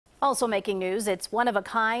Also making news, it's one of a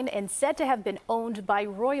kind and said to have been owned by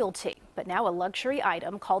royalty. But now a luxury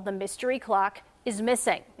item called the Mystery Clock is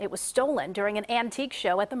missing. It was stolen during an antique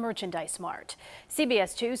show at the Merchandise Mart.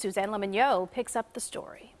 CBS 2's Suzanne Lemignot picks up the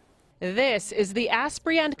story. This is the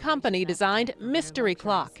Asprey & Company designed Mystery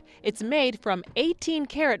Clock. It's made from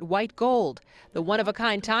 18-karat white gold. The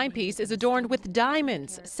one-of-a-kind timepiece is adorned with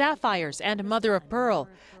diamonds, sapphires, and mother-of-pearl.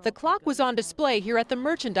 The clock was on display here at the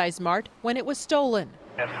Merchandise Mart when it was stolen.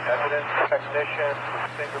 Evidence technician,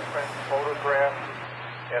 fingerprint photographs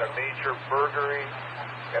at a major burglary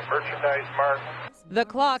at Merchandise Mart. The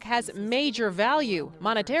clock has major value,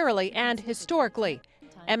 monetarily and historically.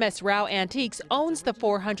 MS Rao Antiques owns the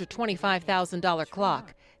 $425,000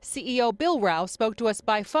 clock. CEO Bill Rao spoke to us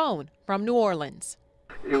by phone from New Orleans.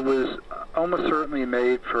 It was almost certainly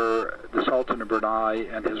made for the Sultan of Brunei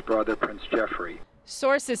and his brother Prince Jeffrey.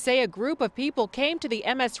 Sources say a group of people came to the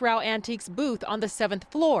MS Rao Antiques booth on the 7th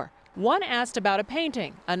floor. One asked about a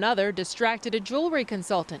painting, another distracted a jewelry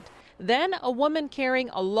consultant. Then a woman carrying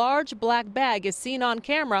a large black bag is seen on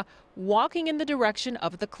camera walking in the direction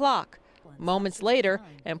of the clock. Moments later,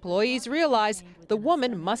 employees realize the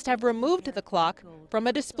woman must have removed the clock from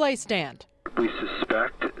a display stand. We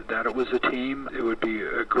suspect that it was a team. It would be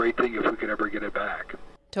a great thing if we could ever get it back.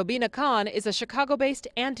 Tobina Khan is a Chicago-based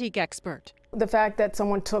antique expert. The fact that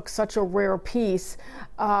someone took such a rare piece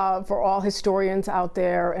for all historians out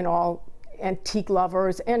there and all antique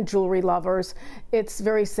lovers and jewelry lovers, it's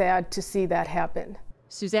very sad to see that happen.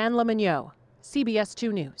 Suzanne Lemignot, CBS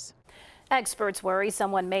 2 News. Experts worry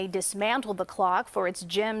someone may dismantle the clock for its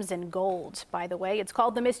gems and gold. By the way, it's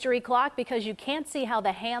called the Mystery Clock because you can't see how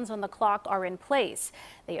the hands on the clock are in place.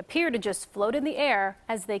 They appear to just float in the air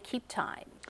as they keep time.